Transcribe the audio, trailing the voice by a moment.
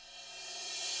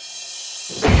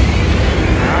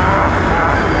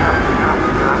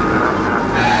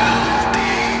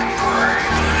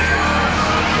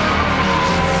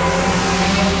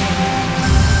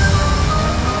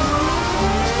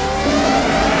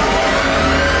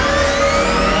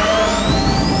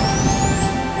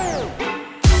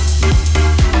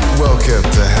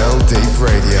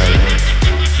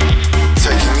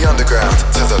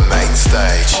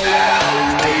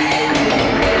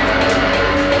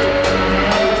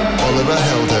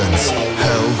is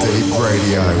Heldeep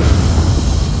Radio.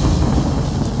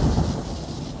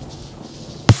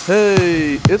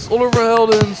 Hey, it's Oliver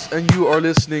Heldens and you are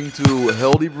listening to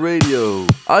Heldeep Radio.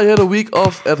 I had a week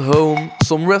off at home,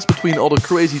 some rest between all the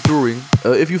crazy touring.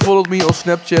 If you followed me on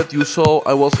Snapchat, you saw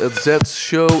I was at Zed's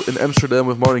show in Amsterdam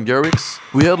with Martin Garrix.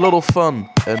 We had a lot of fun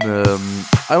and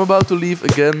I'm about to leave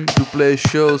again to play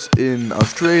shows in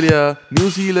Australia, New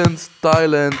Zealand,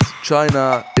 Thailand,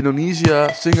 China,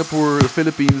 Indonesia, Singapore, the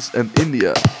Philippines and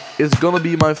India. It's gonna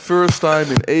be my first time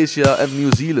in Asia and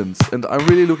New Zealand and I'm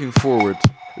really looking forward.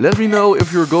 Let me know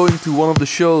if you're going to one of the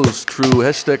shows through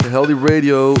hashtag Heldeep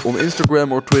Radio on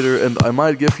Instagram or Twitter and I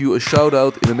might give you a shout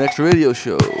out in the next radio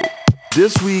show.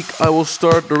 This week I will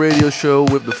start the radio show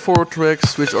with the 4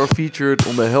 tracks which are featured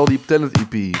on the Heldeep Talent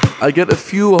EP. I get a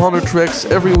few hundred tracks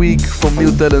every week from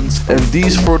new talents and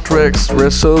these 4 tracks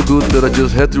were so good that I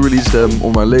just had to release them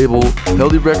on my label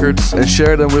Heldeep Records and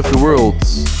share them with the world.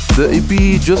 The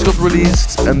EP just got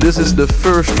released and this is the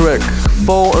first track,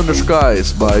 Fall Under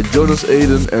Skies by Jonas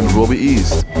Aiden and Robbie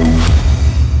East.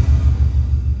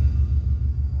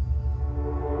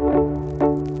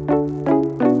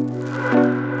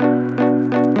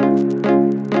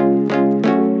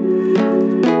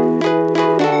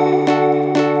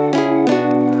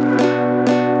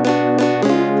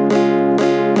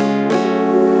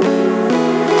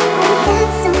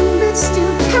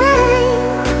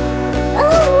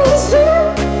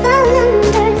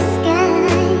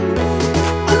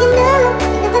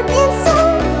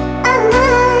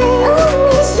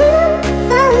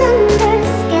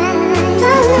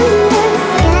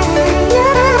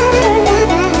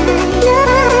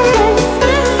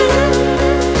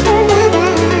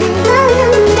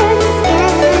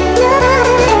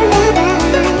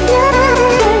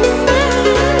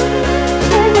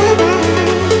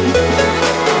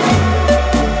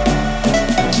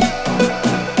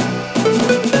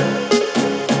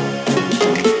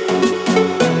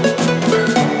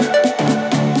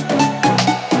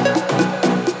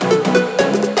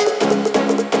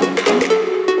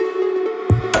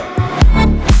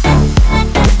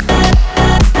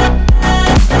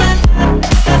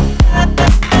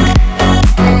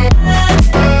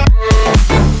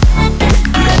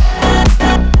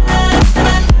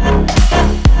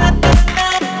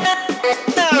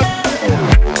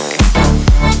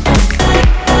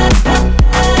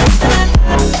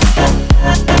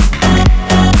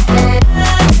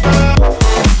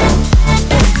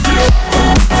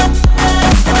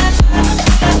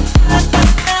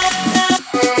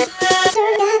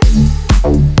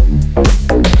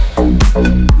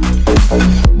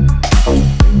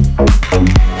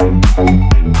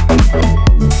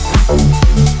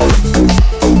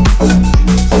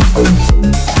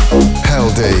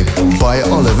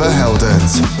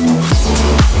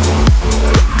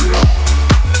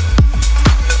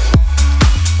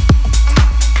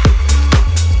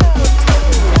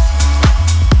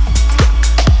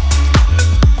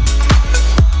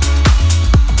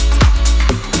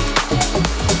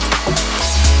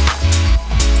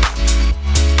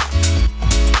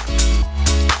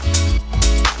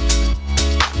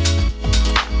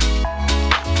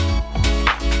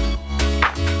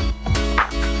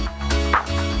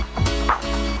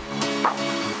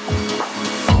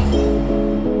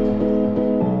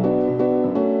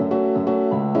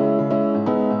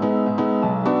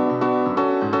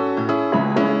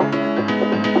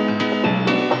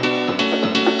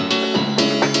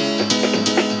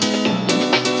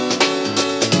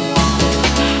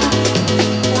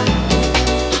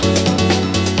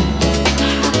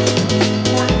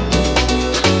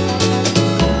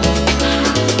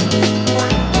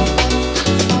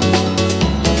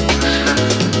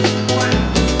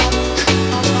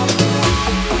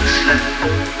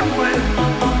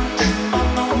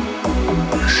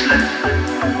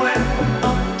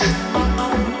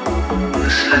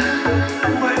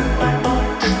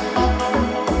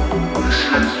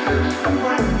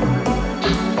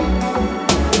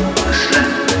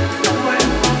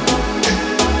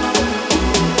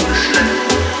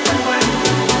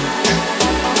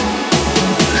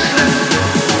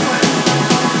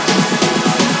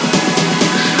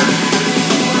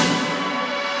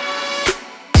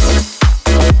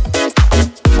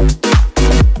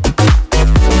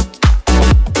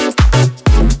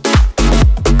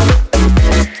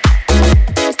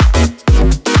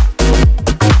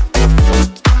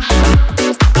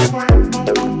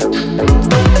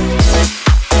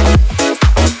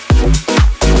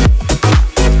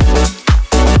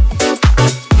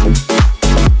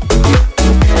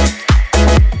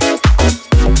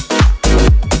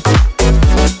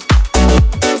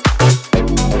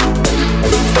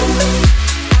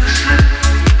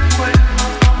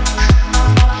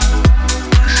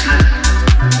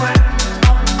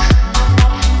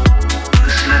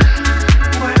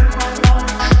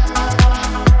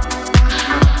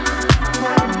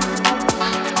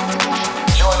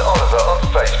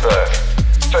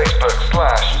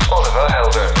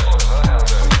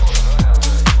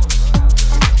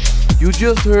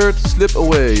 just heard Slip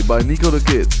Away by Nico the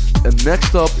Kid. And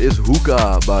next up is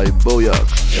Hookah by Boyak.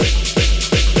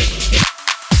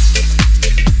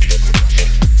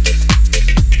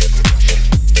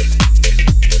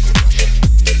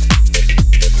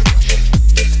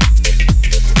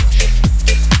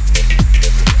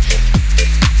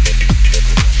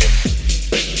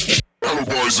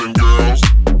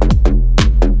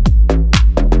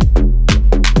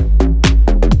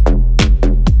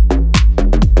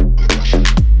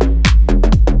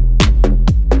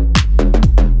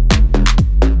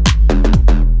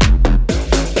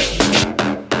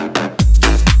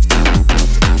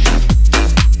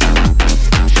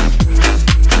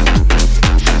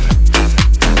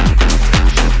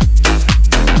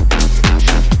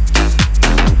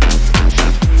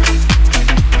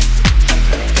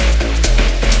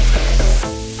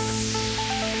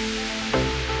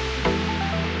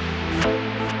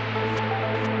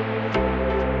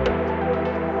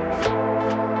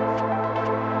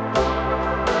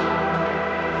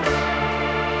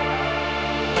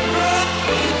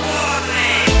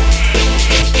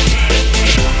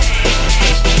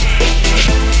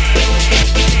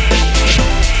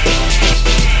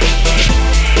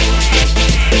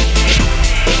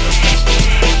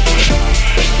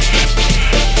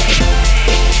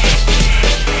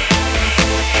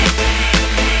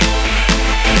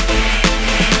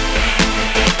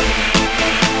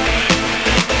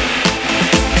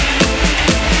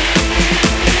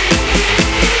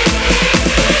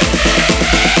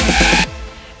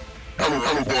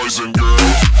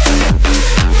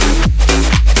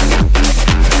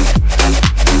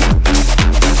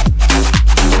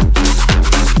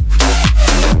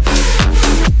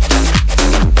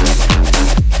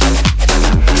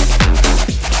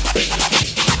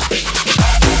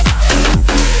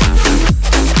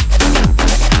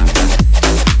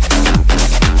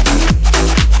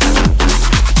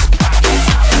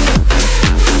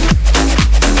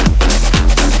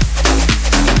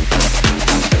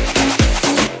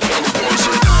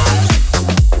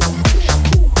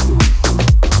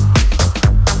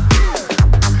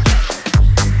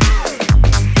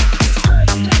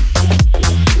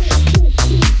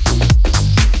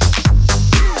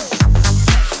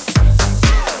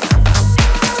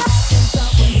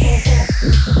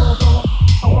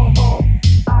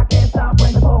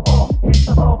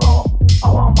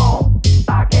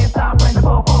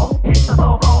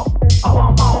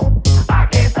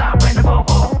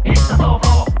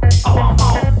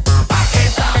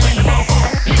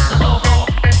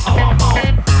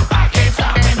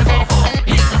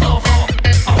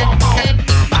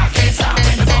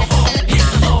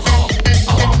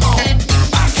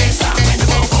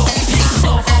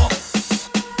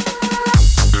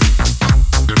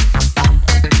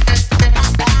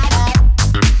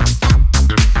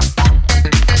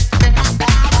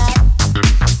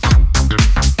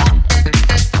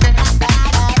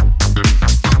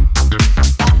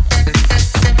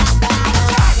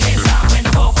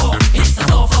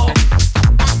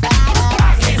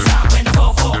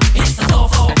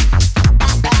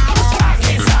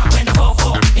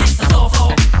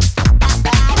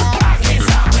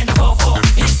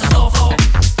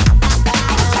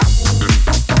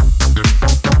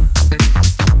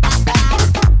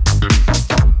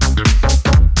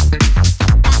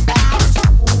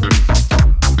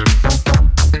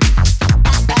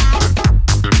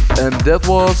 That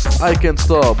was I Can't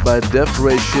Stop by Def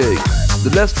Ray Shake.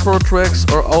 The last 4 tracks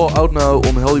are all out now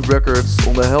on Heldeep Records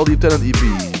on the Heldeep Talent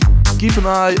EP. Keep an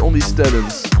eye on these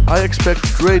talents. I expect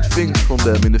great things from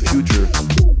them in the future.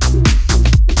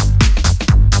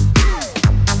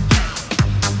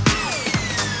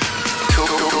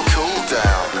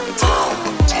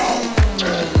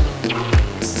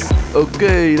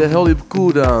 Okay, the Heldeep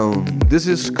Cool Down. This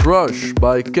is Crush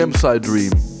by Campsite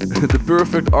Dream. The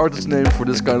perfect artist name for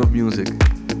this kind of music.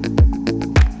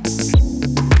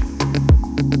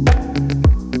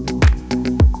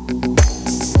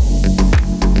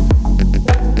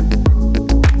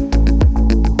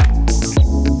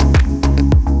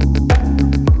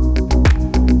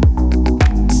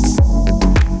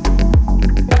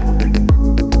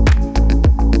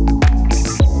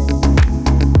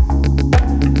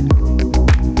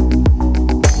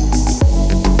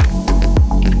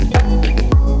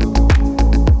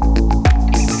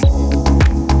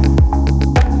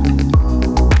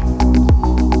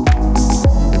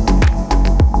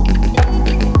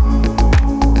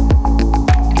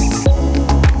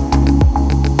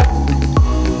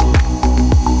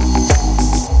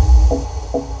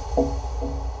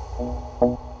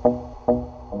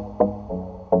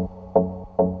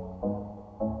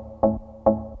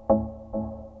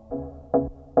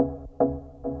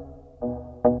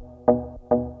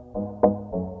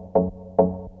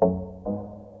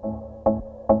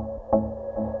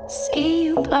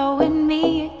 blowing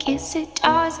me a kiss. It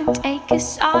doesn't take a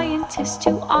scientist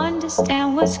to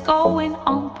understand what's going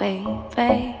on,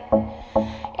 baby.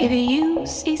 If you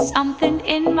see something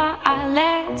in my eye,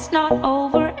 let's not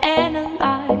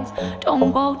overanalyze.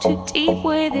 Don't go too deep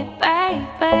with it,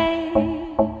 baby.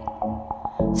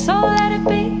 So let it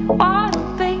be what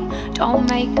it'll be. Don't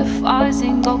make a fuss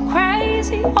and go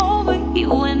crazy over you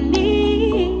and me.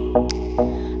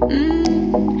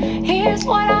 Here's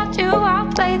what I'll do,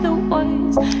 I'll play the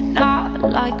words, not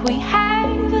like we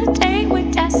have a date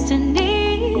with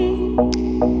destiny.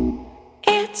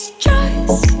 It's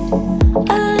just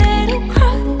a little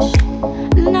crush,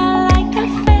 not like a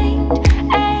faint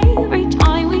every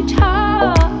time we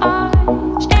touch.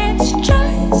 It's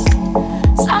just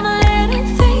some little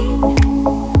thing,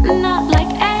 not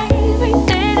like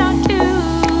everything I do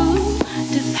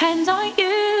depends on you.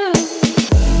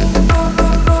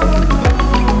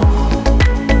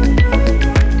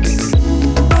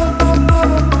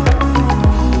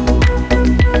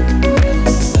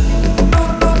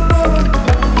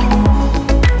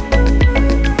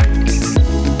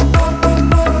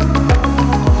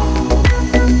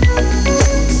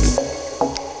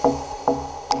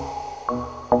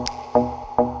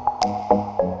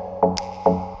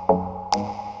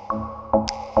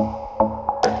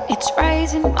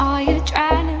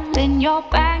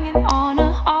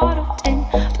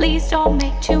 Don't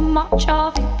make too much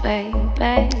of it,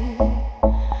 baby.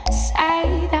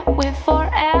 Say that we're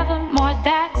forevermore,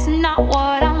 that's not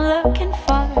what I'm looking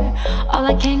for. All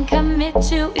I can commit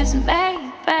to is maybe.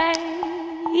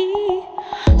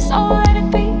 So let it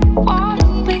be what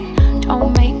it'll be.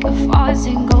 Don't make a fuss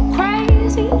and go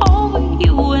crazy over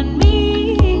you and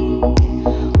me.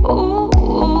 Ooh,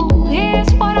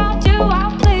 here's what I'll do,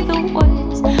 I'll play the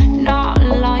words, not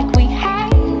like we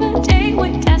have a date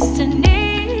with destiny.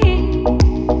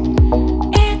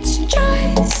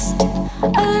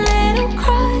 A little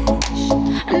crush,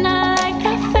 not like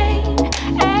a faint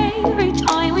every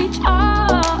time we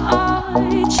touch.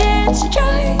 It's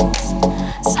just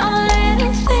some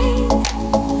little thing,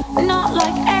 not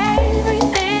like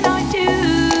everything I do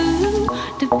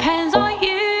depends on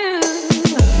you.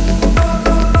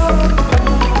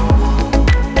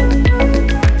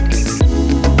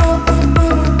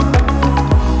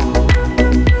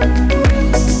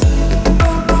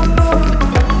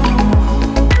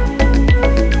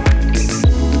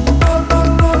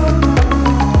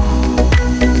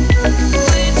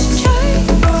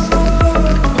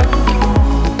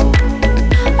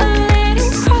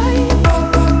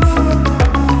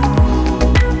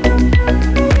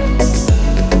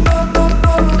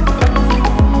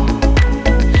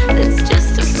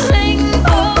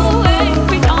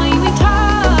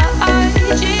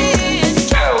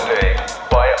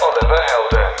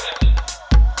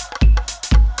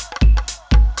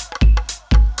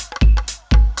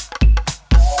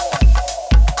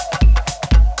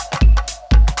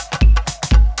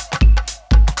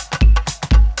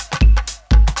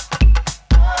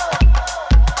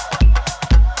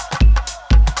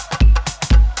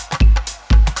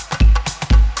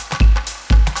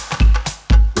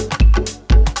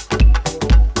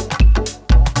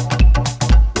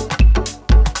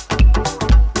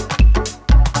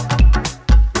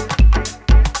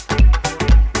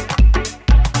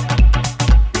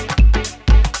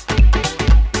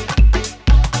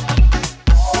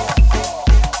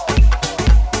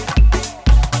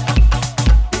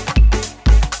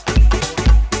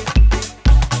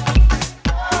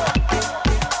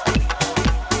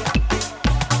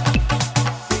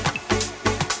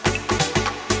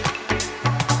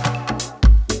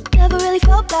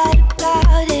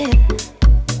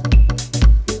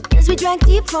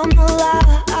 From the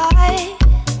light,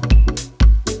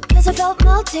 'cause I felt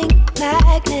melting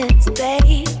magnets,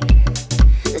 babe.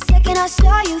 The second I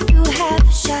saw you through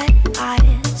half-shut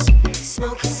eyes,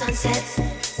 smoking sunset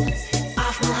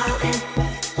off Mulholland.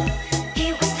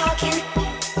 He was talking,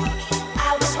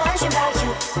 I was wondering about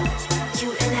you. You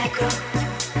and that girl,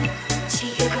 she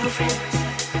your girlfriend.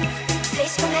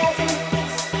 Face from heaven,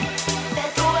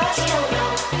 bet the world you don't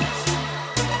know.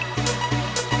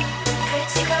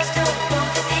 Pretty girls don't know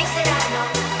the things that I know.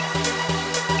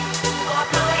 Walk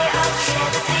my way up, share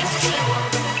the things that you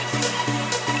want.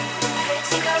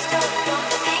 Pretty girls don't know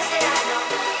the things that I know.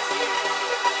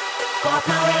 Walk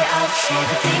my way up, share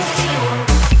the things that you want.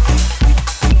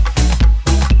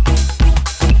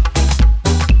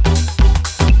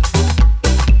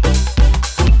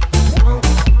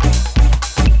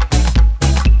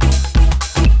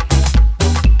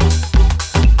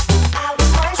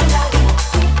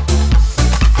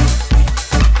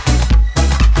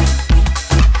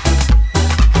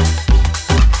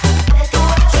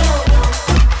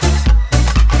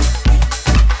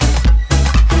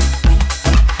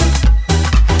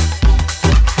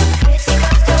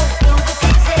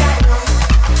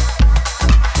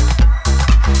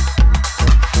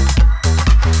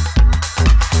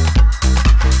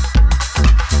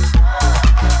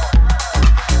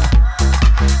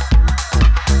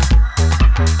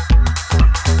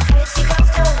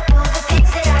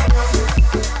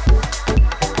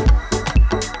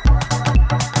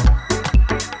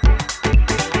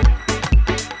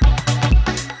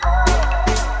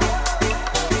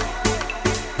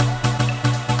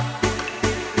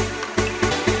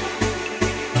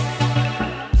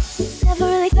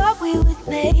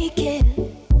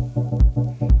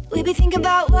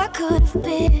 about what could have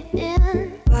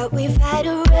been, but we've had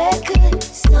a record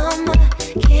summer,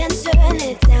 can't turn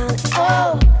it down.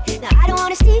 Oh, now I don't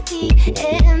wanna see the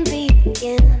end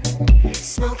begin.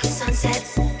 Smoking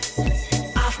sunsets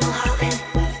off Mulholland.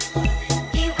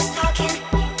 He was talking,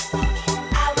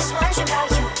 I was wondering about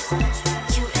you,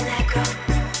 you and that girl.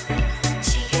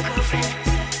 She your girlfriend,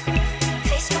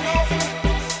 face from heaven,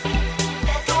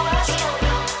 bet the world you don't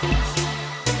know.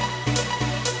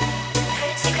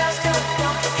 Pretty girls don't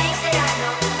know the things that I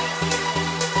know.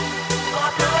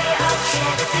 Walk my way up,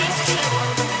 share the things that you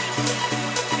want.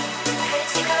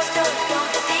 Pretty girls don't know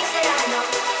the things that I know.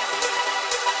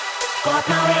 Walk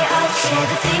my way up, share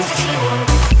the things that you want.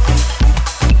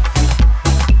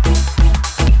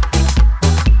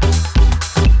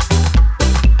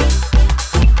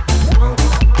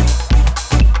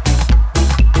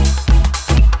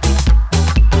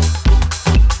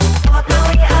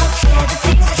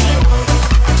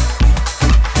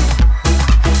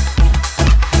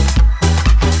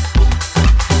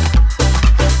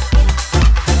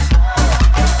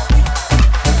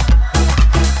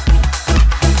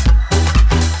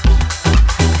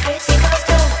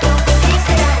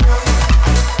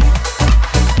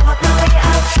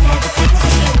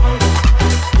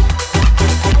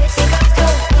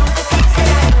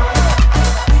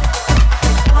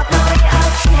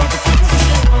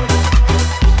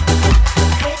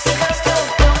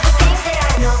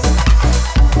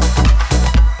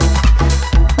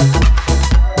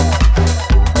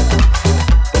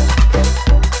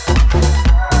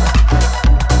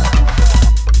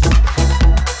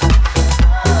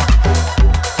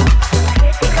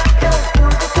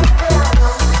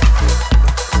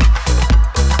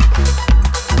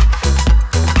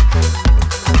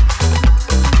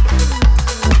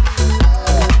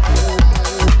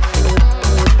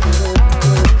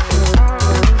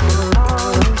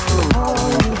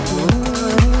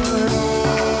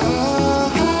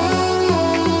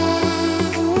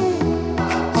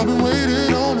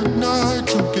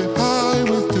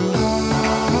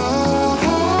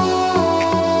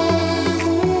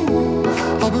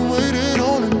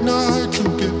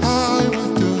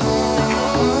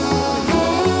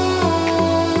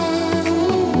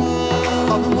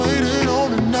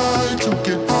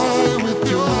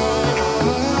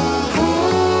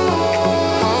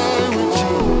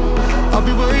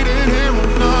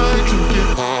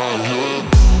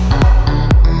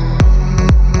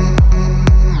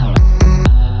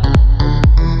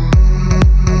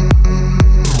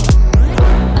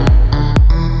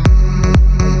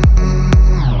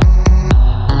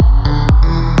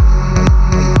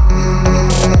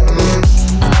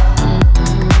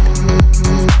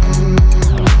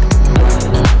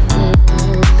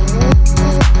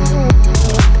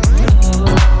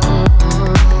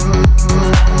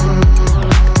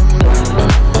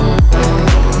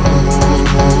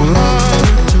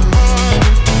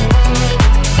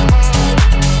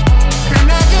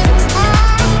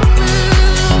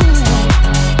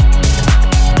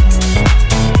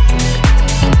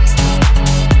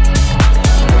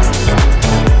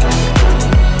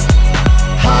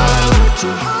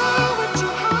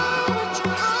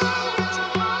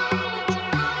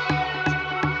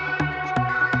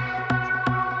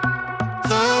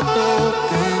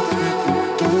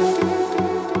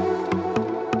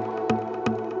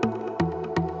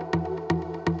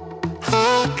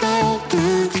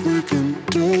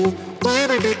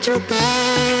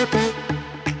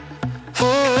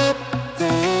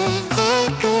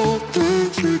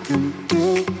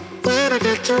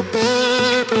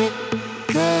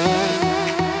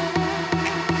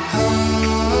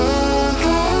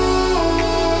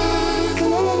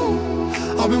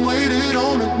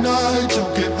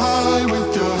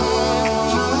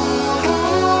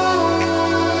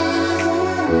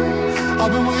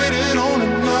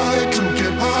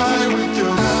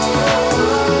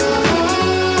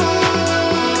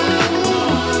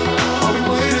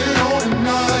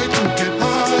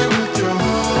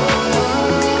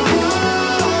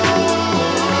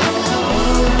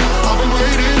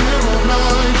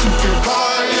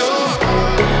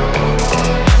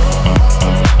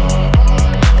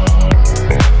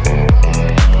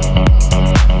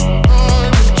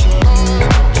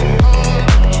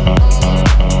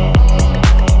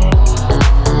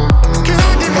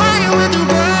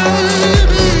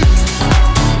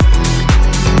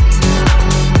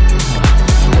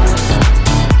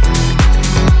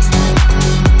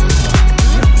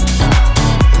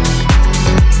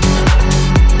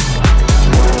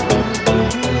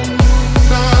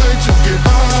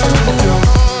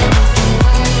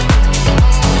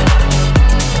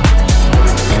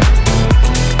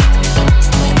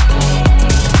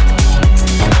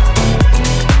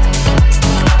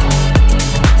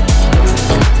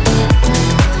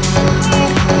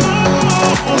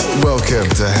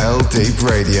 Welcome to Heldeep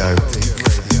Radio.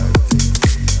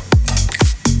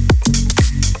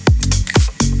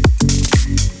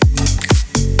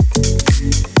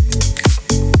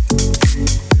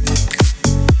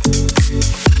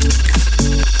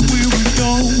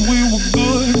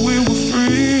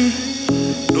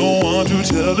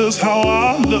 Tell us how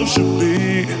our love should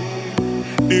be.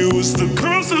 It was the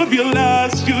curse of your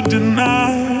lies you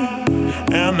denied,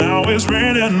 and now it's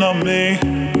raining on me.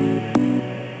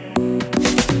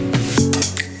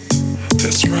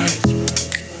 That's right.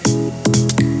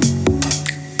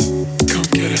 Come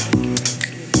get it.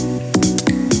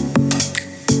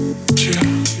 Yeah.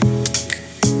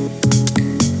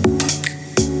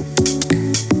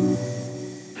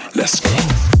 Let's go.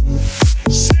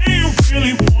 Say you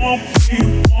really want me,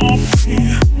 want me.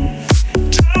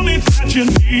 Tell me that you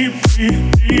need me,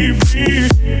 need me.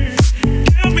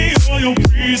 Give me all your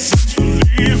reasons for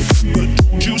leaving, but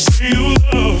don't you say you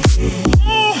love.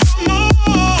 Oh no.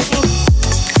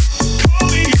 Call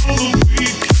me on the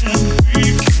weekend,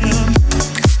 weekend.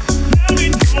 Let me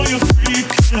know you're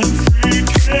freaking,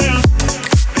 freaking.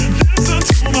 And listen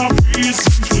to my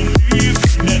reasons for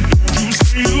leaving, and don't you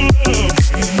say you love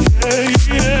me,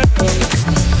 yeah, yeah.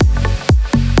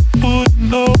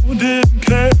 No, didn't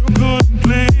care, couldn't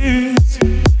please.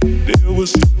 There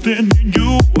was something in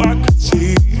you I could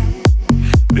see.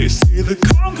 They say the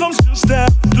calm comes just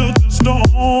after the storm.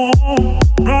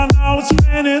 Right now it's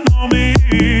raining on me.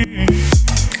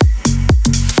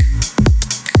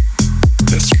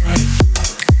 That's right.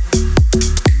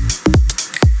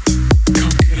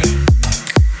 Come get it.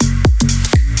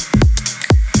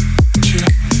 Yeah.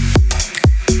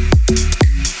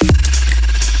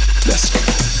 Let's go.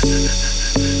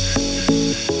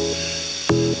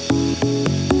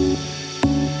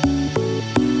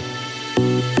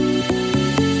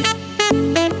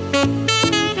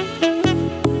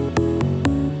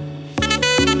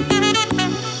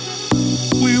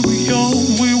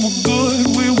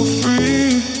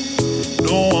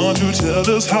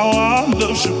 Tell us how our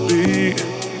love should be.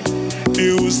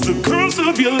 It was the curse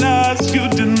of your lies you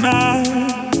denied,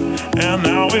 and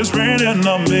now it's raining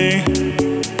on me.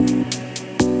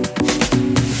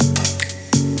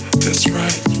 That's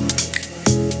right.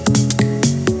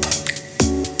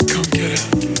 Come get it.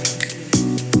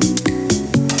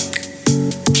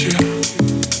 Yeah.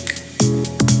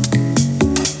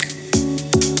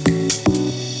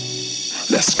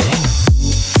 Let's go.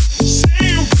 Say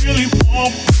you really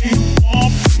want me,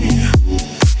 want me.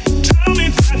 Tell me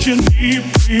that you need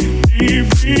me, need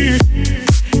me.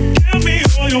 Give me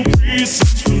all your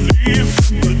reasons for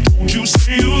leaving, but don't you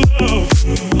say you love.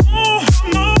 Oh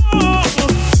no.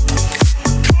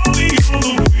 Call me on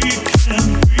the weekend,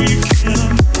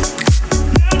 weekend.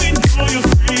 Let me know you're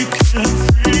freaking,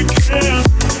 freaking.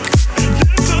 And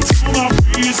listen to my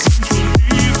reasons for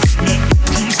leaving, and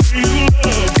don't you say you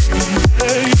love me,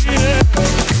 yeah, yeah.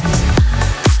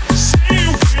 Say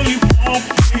you really want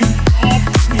me, want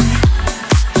me.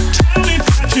 Tell me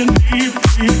that you need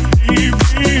me, need me.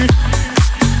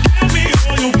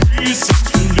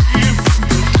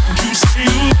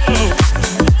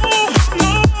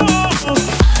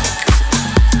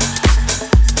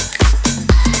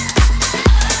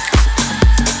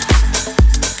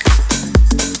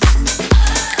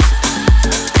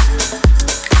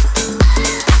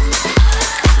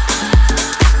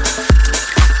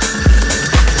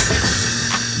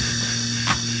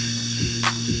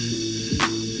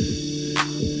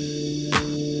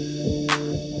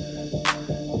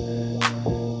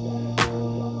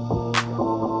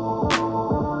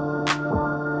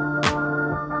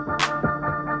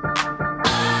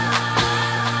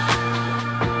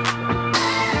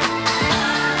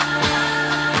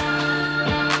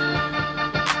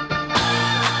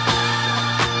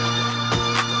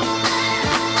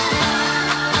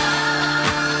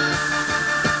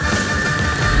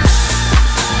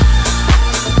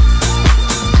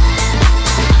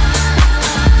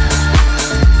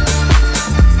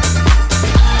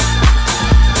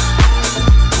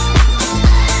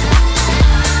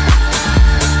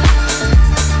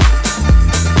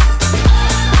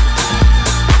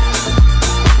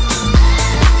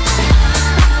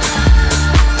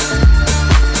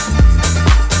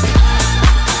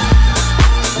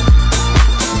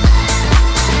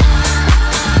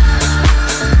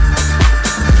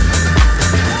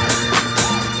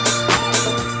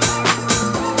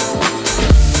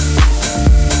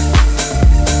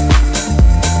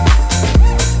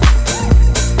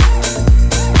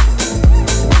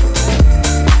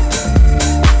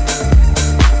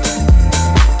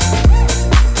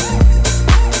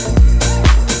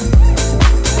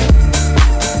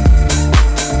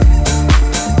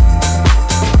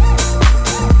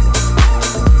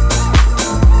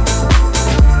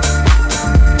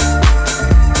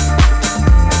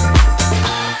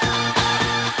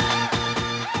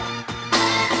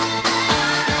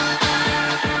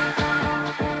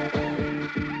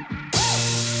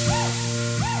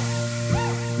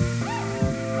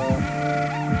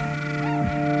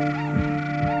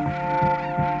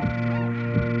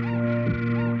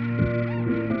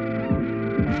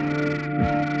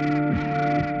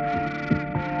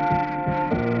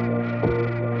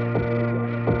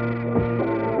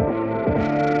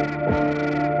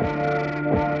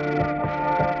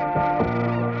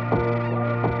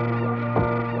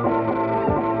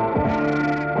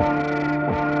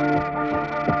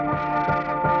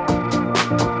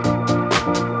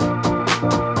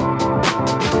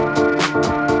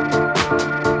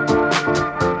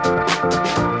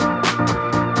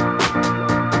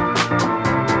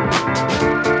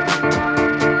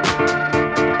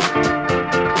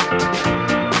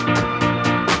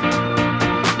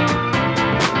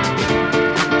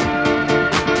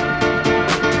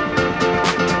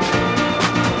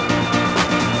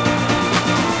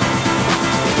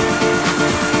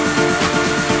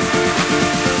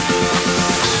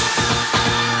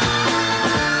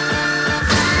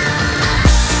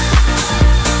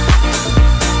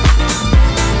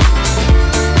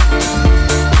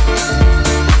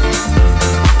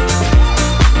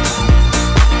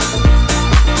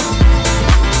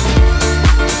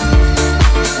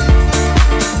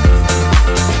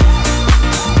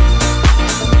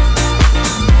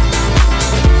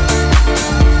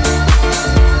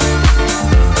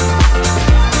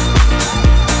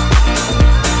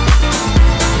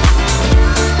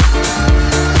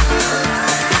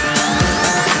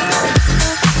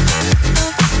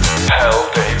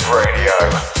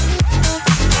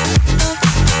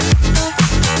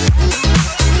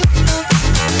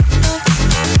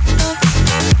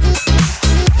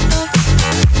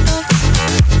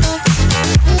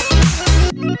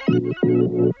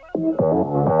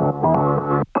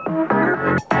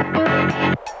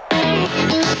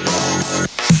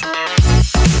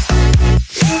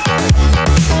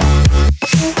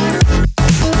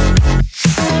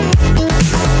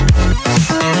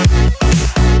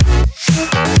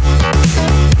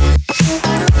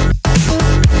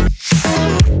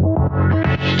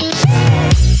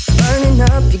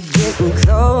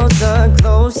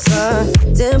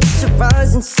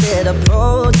 mindset,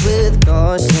 approach with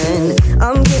caution.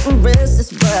 I'm getting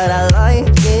restless, but I like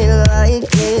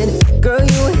it. Girl,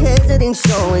 you hesitate,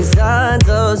 showing signs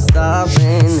of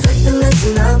stopping.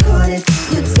 Speculation, I've got it.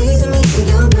 You're teasing me and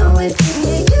you know it.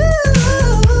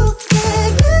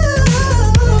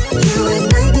 You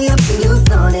ignite me up and you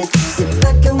flaunt it. Sit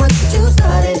back and watch what you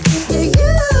started.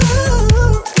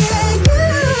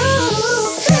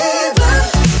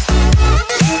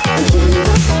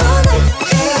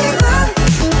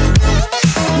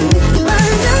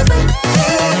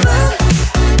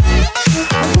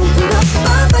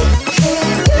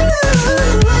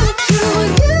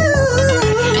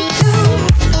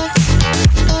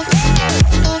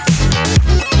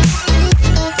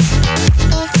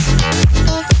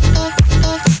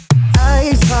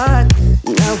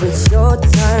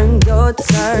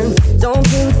 Turn. Don't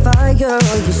bring fire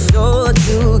or you're sure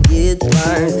to get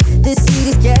burned. This heat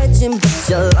is catching, but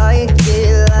you like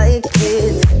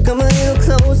it. Come a little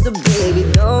closer, baby,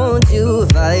 don't you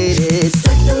fight it.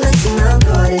 Strike the lights and I've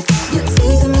got it. You're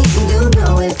teasing me and you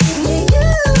know it.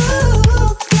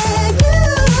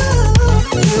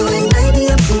 You ignite me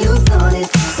up and you flaunt it.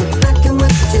 Sit back and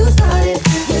watch what you started.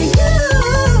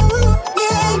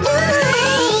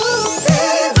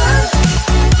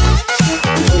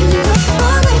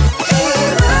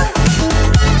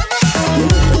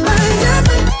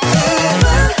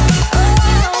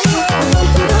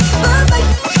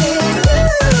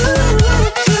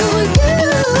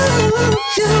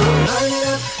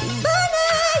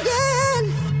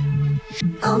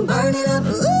 I'm burning up.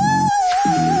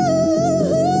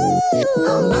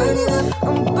 I'm burning up. I'm burning up.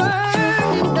 I'm burning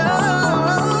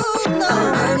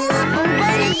up. I'm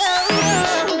burning up.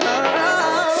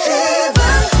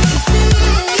 Fever,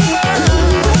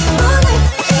 all night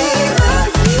fever.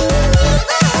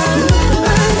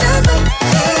 Burn just like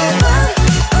fever.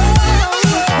 I'm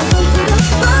burning up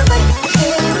all night fever. Fever, I'm burning up. I'm burning up all night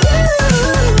fever. I'm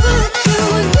burning up. You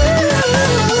make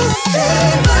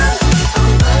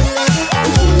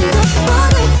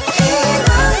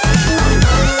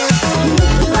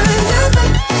me burn just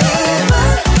like fever.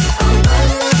 I'm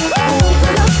burning up. I'm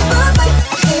burning up all night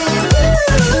fever.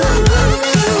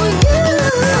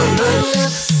 I'm burning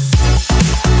up.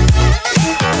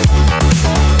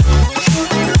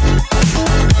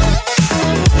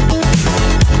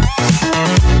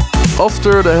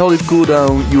 After the Heldeep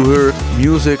cooldown, you heard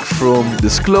music from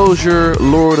Disclosure,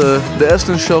 Lorde, The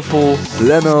Aston Shuffle,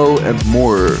 Leno and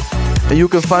more. And you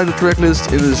can find the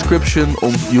tracklist in the description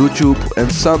on YouTube and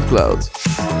SoundCloud.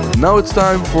 Now it's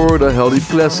time for the Heldeep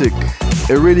Classic,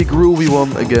 a really groovy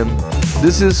one again.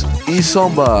 This is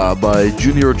E-Samba by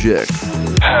Junior Jack.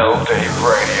 Heldeep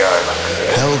Radio.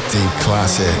 Heldeep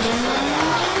Classic.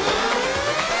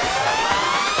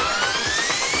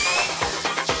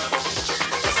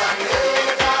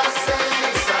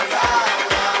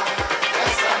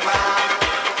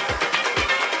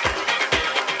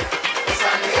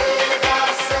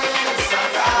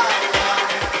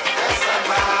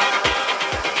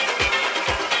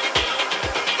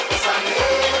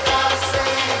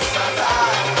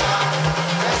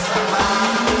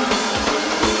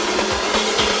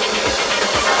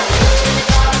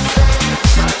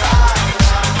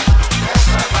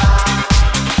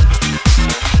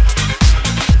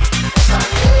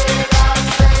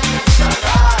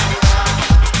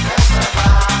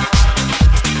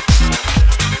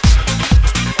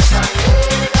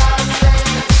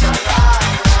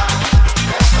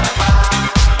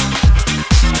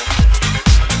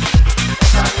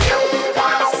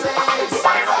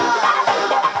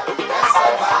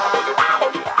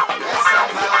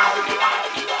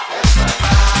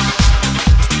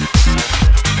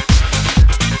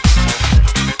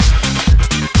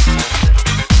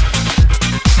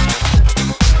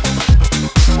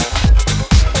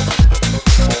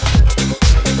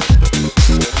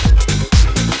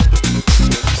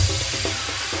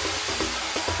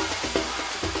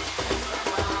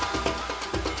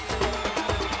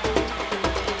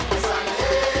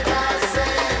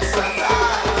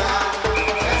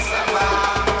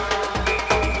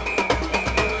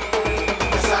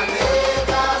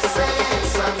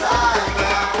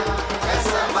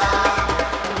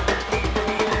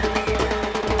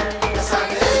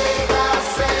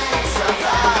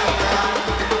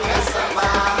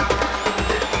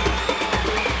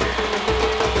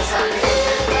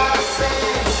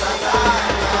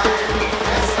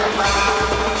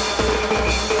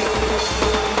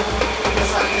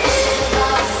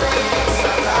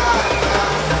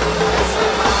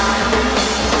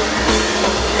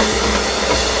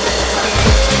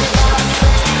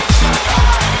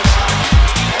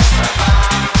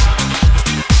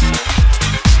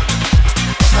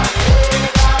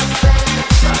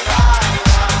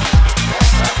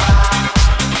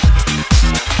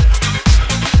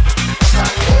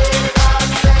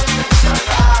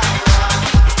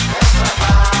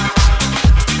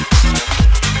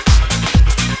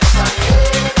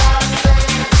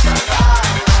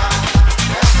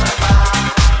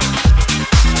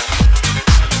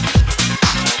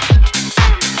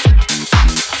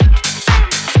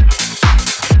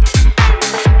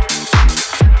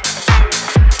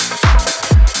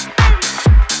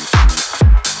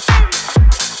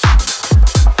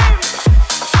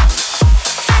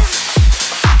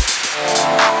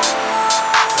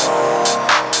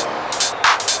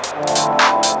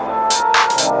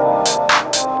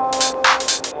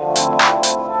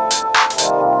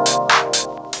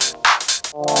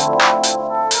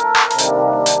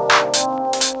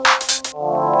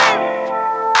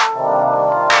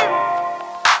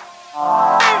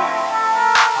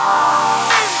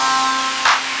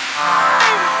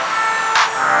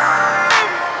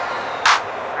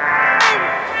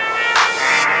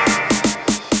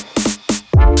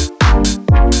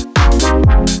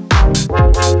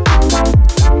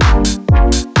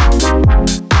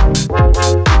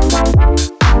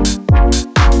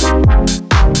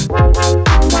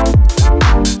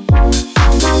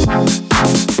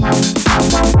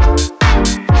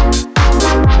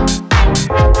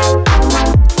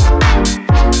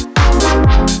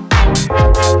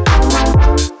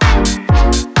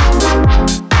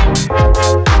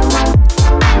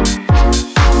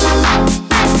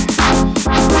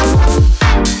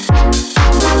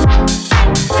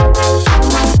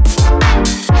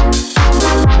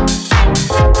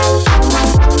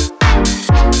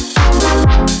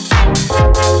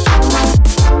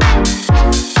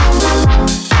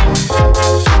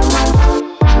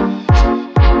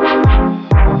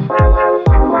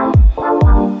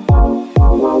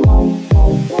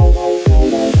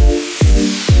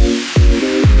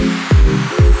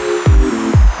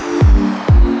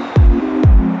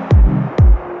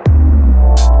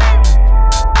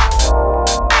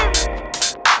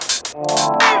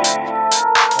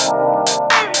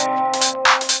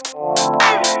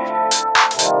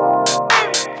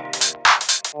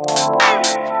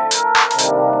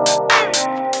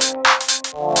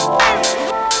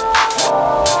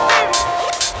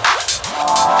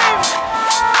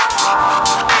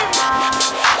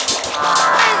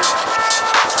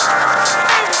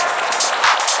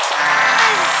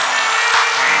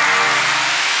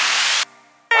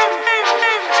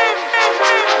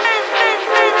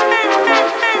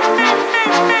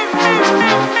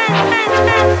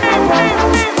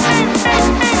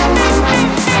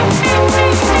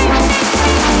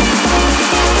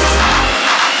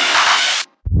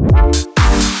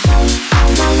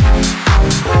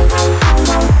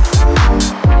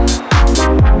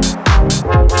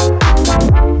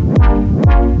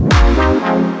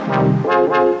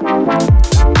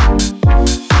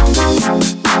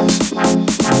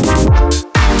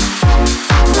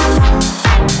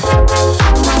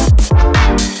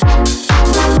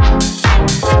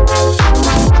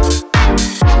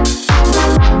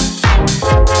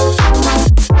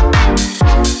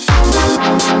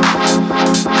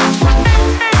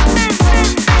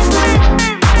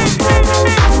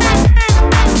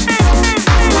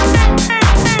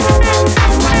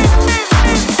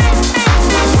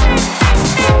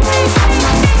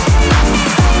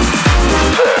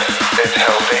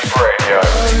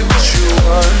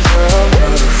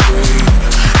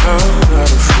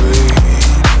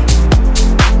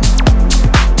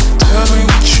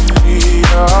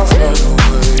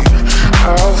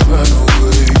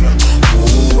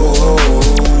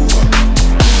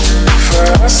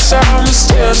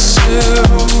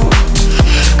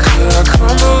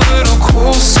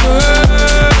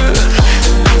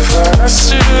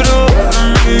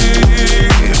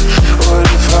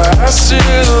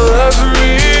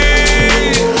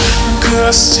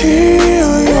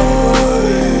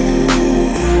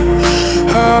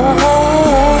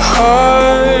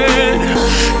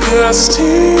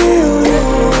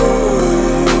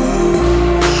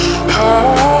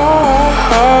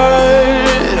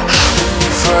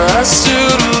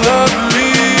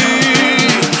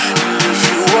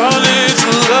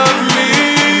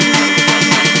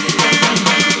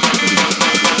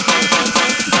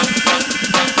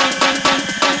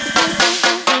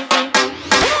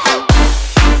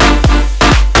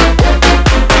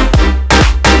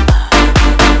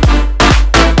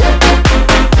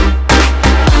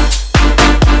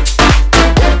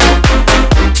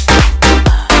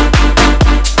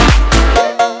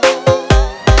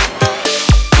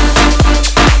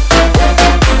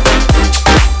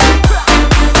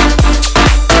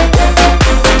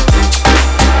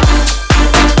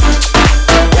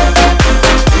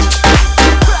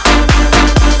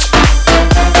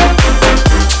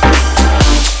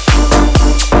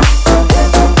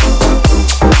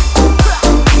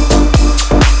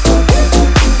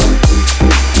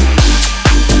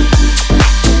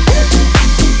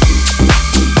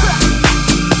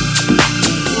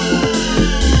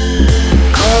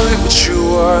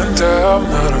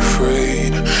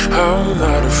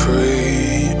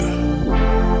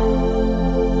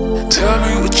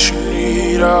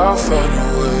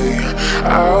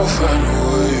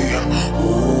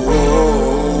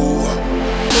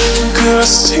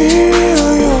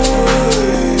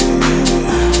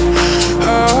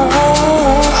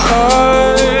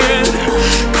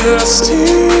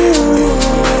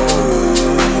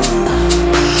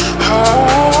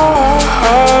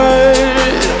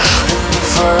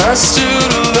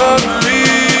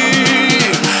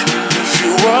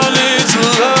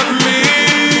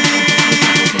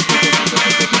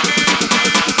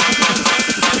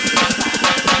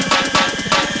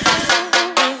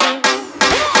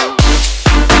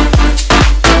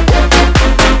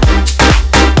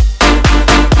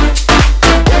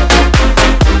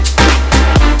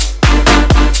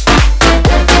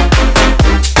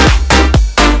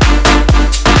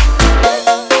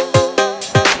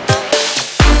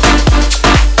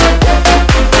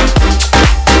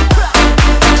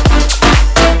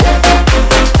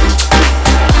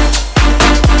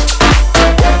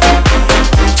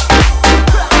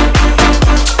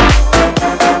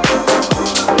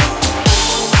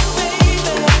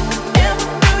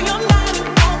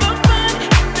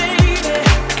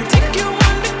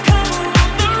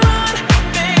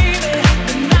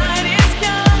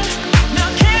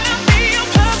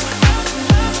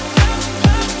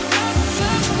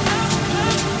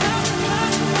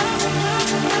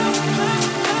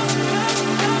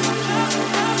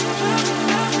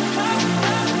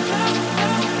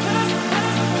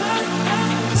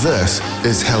 This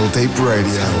is Heldeep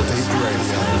Radio.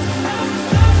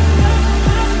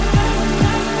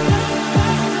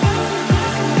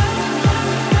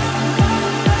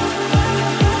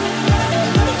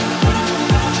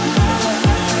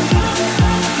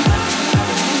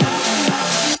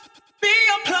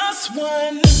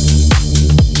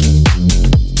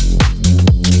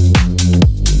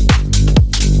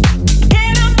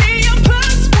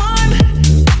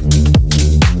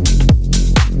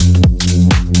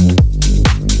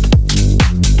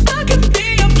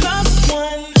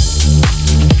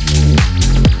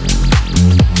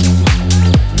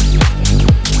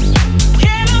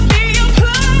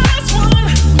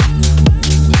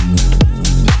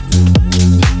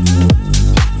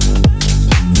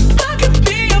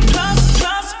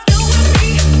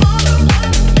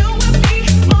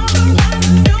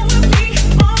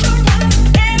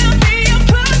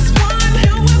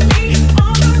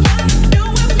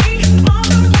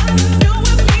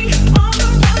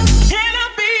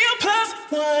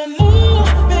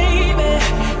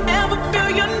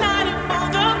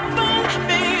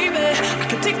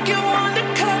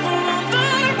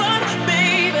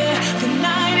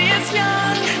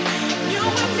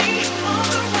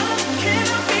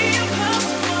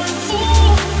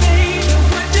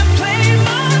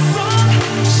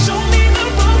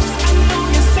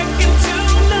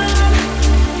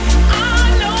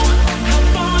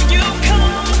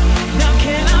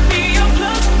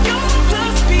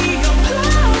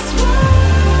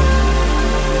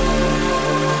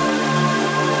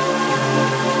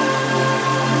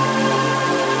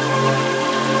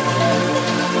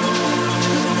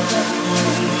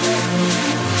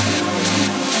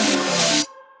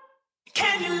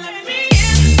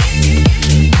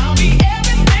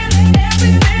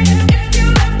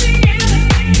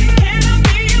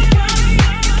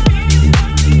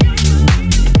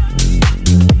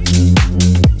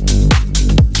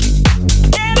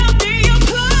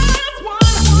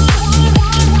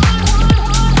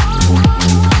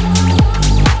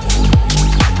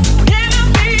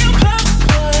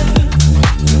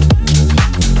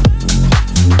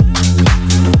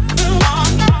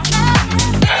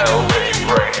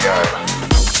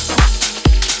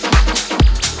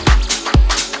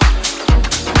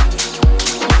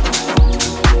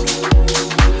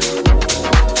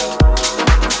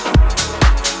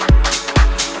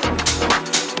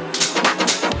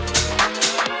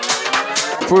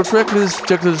 For the tracklist,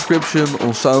 check the description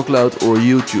on SoundCloud or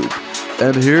YouTube.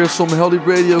 And here's some Heldeep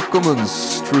Radio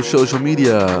comments through social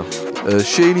media.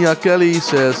 Shania Kelly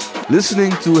says,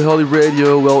 listening to Heldeep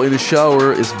Radio while in the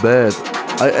shower is bad.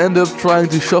 I end up trying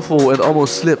to shuffle and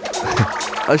almost slip.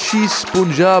 Ashish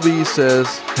Punjabi says,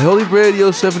 Heldeep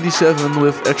Radio 77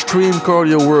 with extreme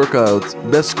cardio workout.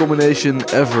 Best combination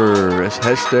ever. As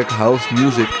hashtag house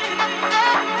music.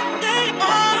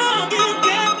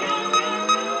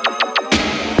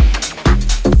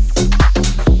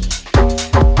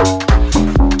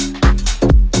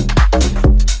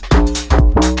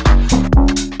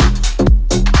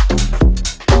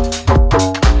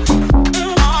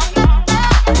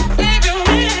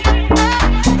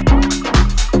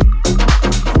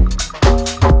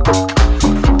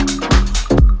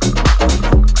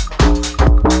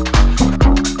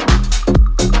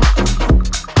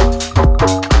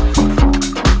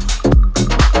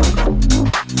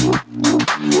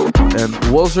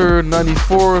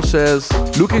 Wasser94 says,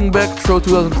 looking back through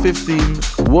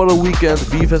 2015, what a weekend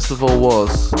V-Festival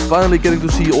was. Finally getting to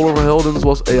see Oliver Heldens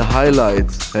was a highlight.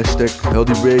 Hashtag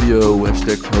Heldeep Radio,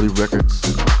 hashtag Heldeep Records.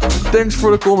 Thanks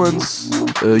for the comments.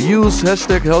 Use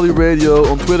hashtag Heldeep Radio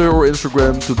on Twitter or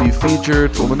Instagram to be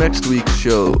featured on the next week's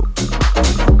show.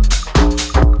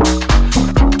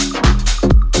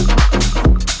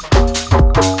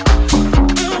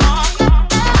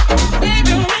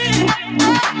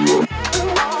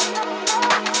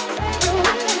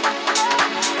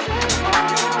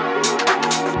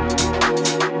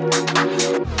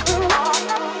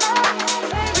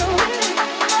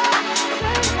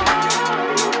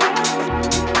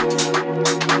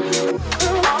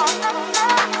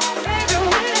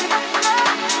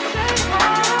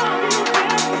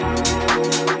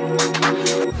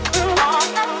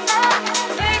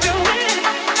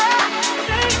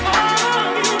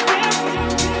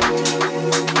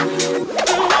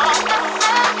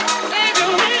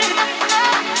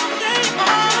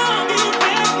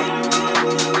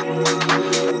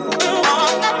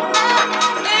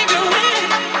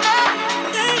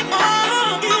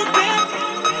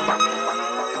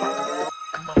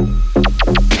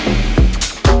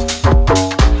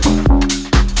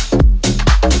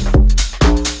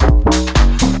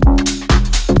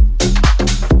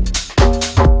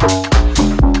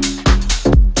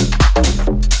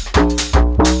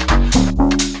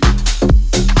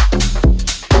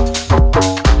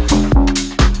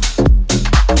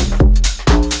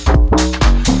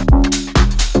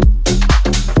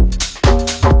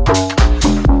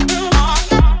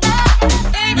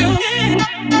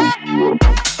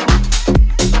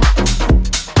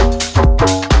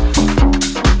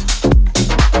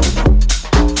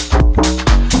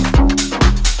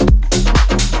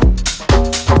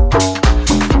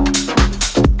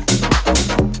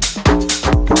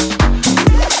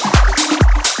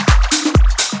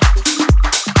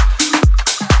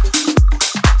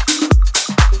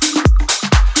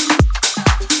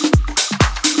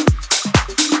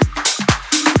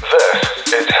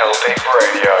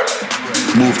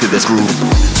 Move to this groove.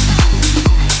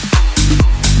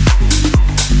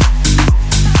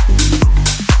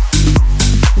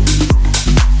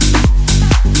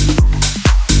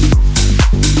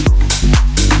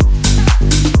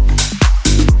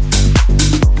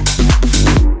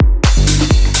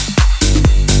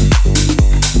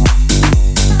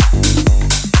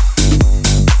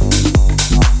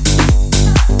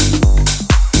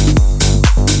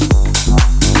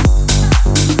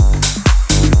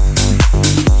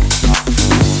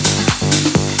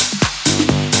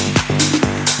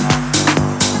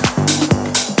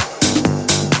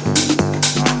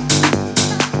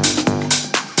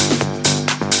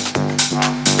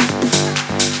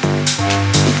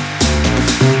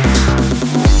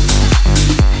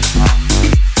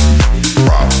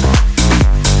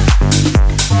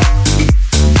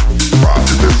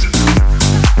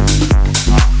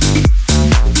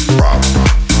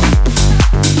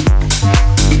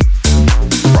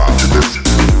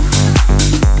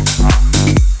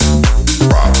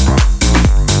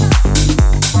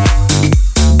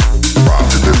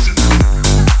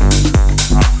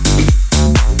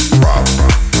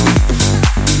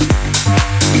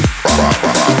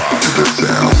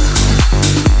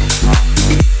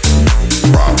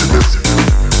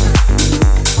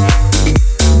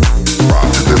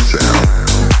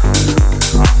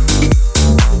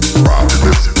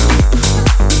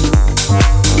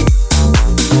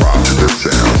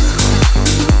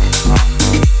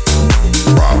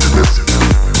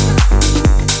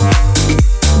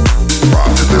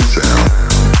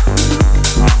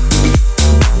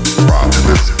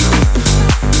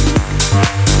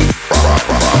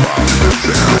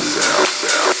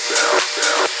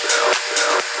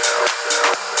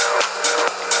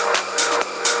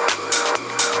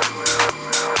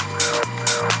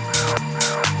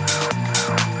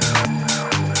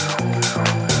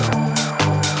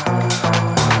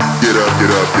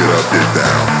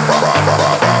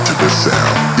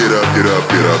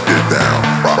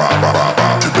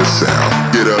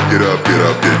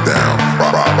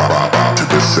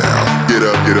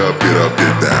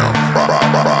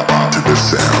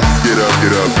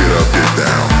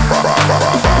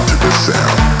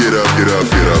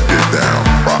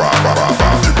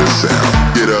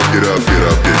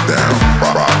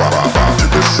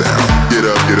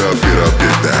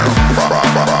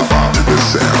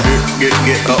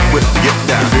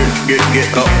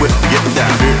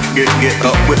 get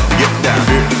up with, get down,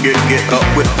 get up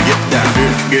with, get down,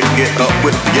 get up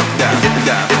with, get down, get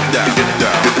down, get down, get down, get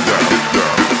down, get down, get down, get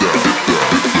down.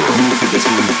 Move to this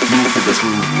groove, move to this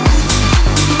groove.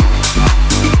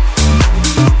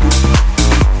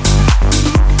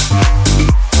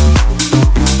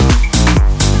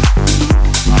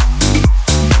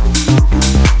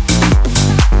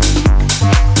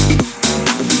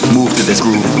 This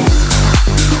groove.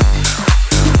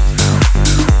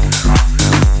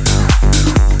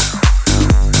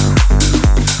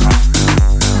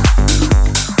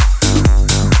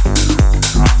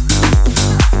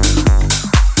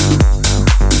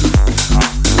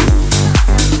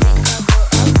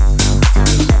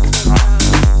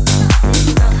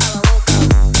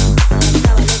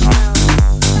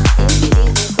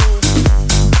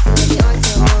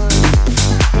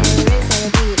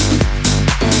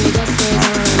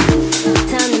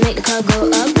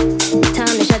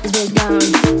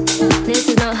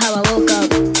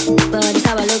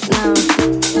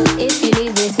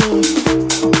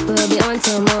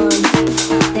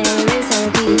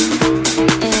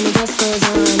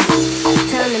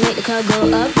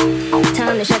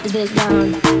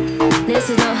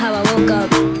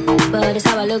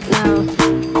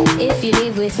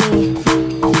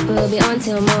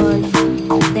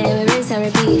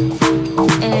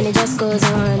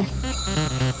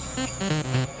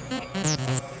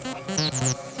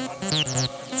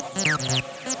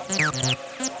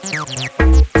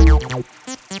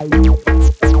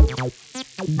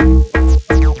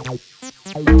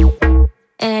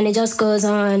 And it just goes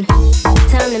on.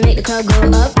 Time to make the club go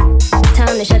up.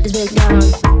 Time to shut this bitch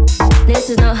down. This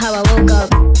is not how I woke up,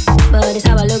 but it's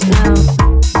how I look now.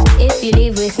 If you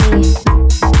leave with me,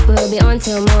 we'll be on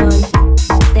till morn.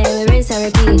 Then we rinse and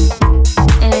repeat.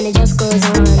 And it just goes on. And it just goes on. And it just goes on. And it just goes on. And it just goes on. And it just goes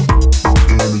on. And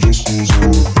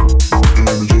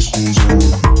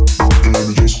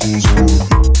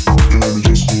it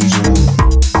just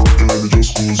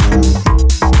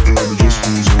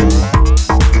goes on.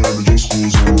 And it just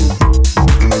goes on.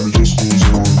 And it just goes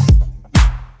on.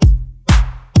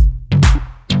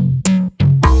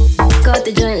 Got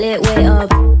the joint lit way up.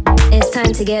 It's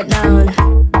time to get down.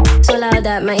 So loud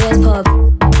that my ears pop.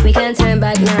 We can't turn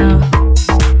back now.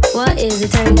 What is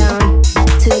it turn down?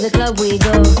 To the club we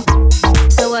go.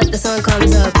 So what the song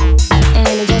comes up. And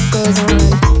it just goes on.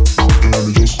 And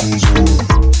it just goes on.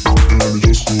 And it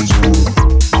just goes on.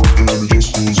 And it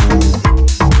just goes on.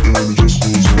 And it just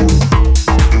goes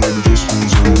on. And it just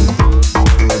goes on.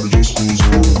 And it just goes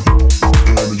on.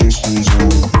 And it just goes on.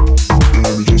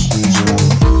 And it just goes on.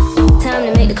 Time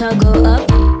to make the club go up.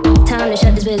 Time to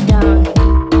shut this bitch down.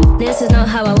 This is not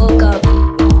how I woke up,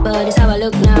 but it's how I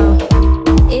look now.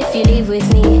 If you leave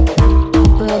with me,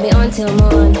 we'll be on till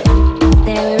morn.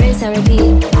 Then we rinse and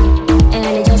repeat,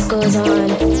 and it just goes on.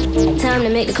 Time to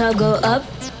make the club go up.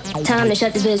 Time to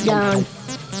shut this bitch down.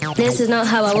 This is not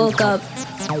how I woke up,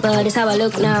 but it's how I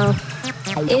look now.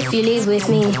 If you leave with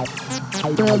me,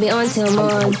 we'll be on till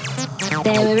morn.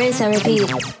 Then we rinse and repeat,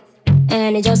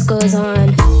 and it just goes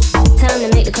on. Time to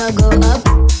make the club go up.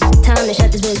 Time to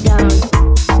shut this bitch down.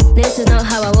 This is not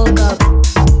how I woke up,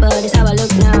 but it's how I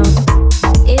look now.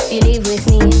 If you leave with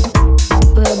me,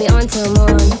 we'll be on till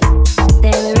morn.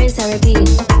 Then we rinse and repeat,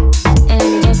 and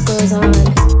it just goes on.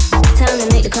 Time to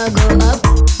make the club go up.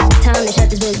 Time to shut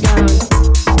this bitch down.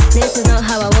 This is not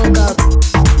how I woke up,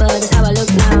 but it's how I look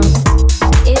now.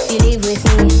 If you leave with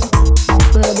me,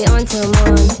 we'll be on till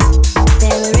morn.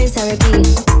 Then we rinse and repeat,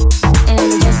 and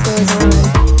it just goes on.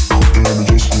 And it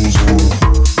just goes on.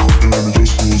 And it just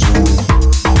goes on.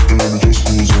 And it just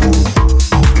goes on.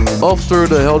 After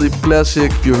the Heldeep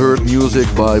classic, you heard music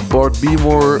by Bart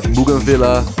Beemore,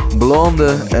 Bougainvillea, Blonde,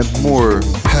 and more.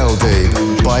 Heldeep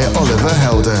by Oliver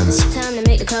Heldens. Time to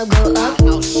make the club go up.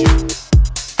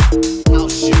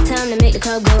 Time to make the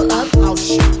club go up.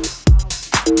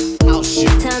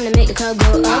 Time to make the club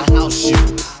go up.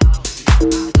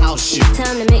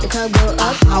 Time to make the club go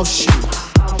up. House you.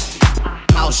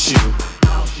 House you.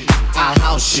 I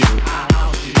house you.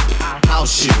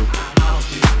 House you.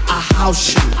 I house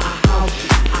you.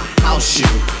 House you.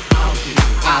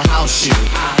 I house you.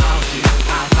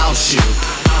 House you.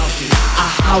 I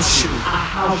house you.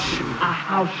 I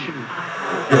house you.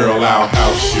 Girl, I'll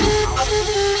house you.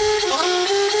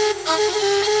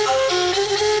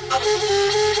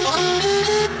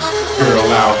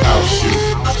 Girl, I'll house you.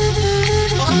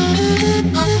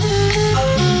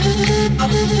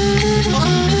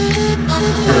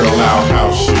 Girl, I'll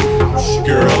house you.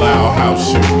 Girl, I'll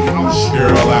house you.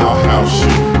 Girl, I'll house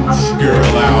you. Girl,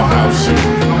 I'll house you.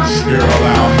 Girl,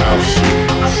 I'll house you.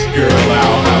 Girl,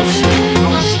 I'll house you.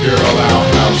 Girl, I'll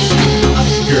house you.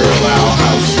 Girl, I'll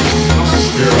house you.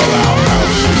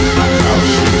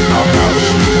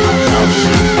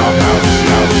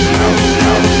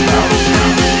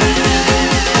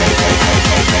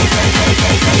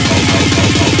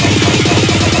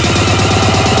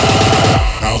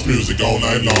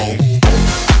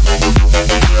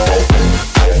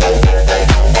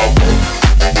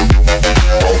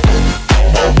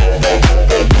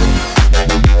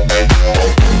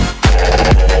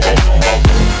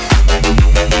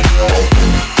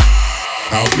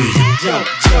 Jump,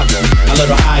 jump, a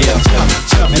little higher,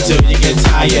 jump until you get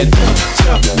tired.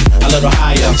 Jump, a little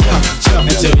higher, jump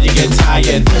until you get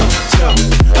tired. Jump,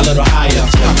 a little higher,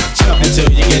 jump until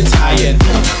you get tired.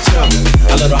 Jump,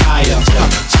 a little higher,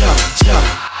 jump.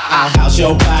 I'll house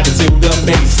your body to the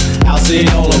base. I'll sit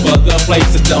all over the place,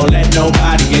 so don't let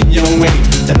nobody get in your way.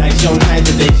 Tonight's your night,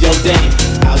 today's your day.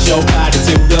 House your body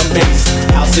to the base.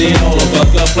 I'll sit all over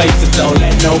the place, so don't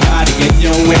let nobody get in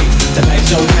your way.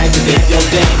 Tonight's your night, today's your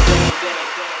day.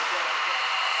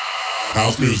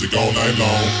 House music all night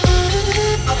long.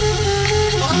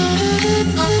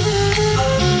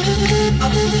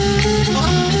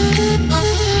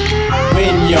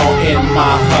 When you're in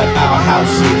my hut, I'll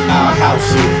house you, I'll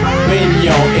house you. When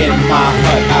you're in my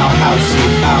hut, I'll house you,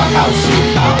 I'll house you,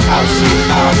 I'll house you,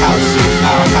 I'll house you,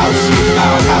 I'll house you,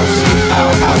 I'll house you,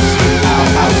 I'll house you, I'll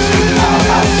house you, I'll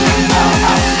house you, I'll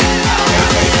house you.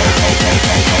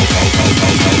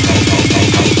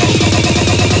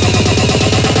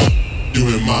 You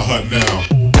in my hut now.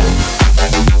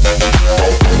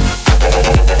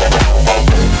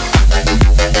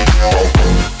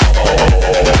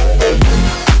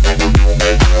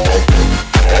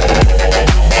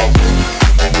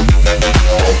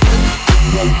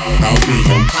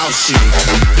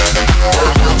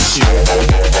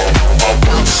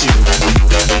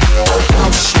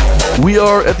 We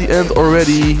are at the end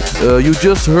already. You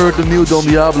just heard the new Don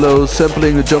Diablo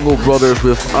sampling the Jungle Brothers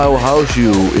with I'll House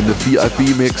You in the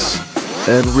VIP mix.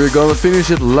 And we're gonna finish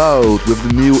it loud with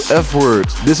the new F-word.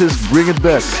 This is Bring It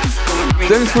Back.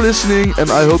 Thanks for listening,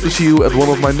 and I hope to see you at one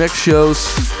of my next shows.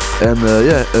 And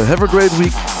have a great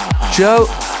week. Ciao.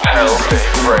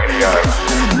 Heldeep Radio.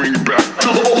 Bring it back to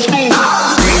the old school.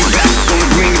 Bring it back,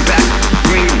 bring it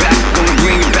back, gonna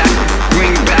bring it back,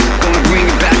 bring it back, gonna bring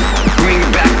it back, bring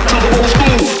it back to the old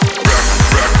school.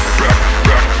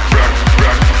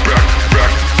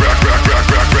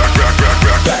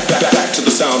 Back to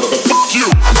the sound of a fuck you.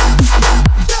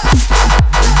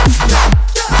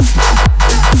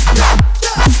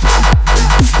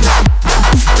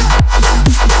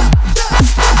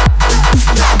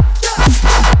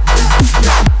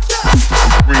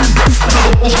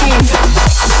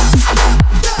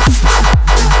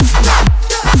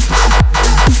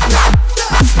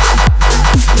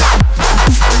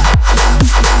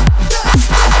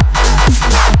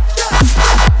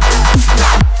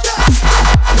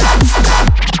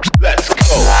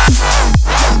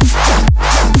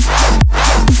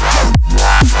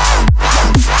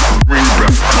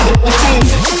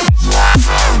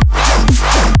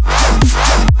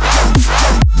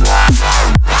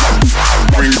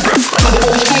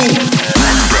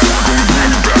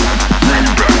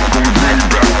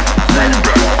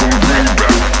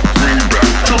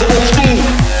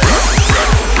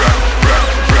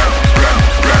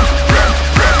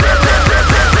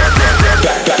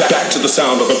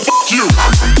 Sound of a fuck you.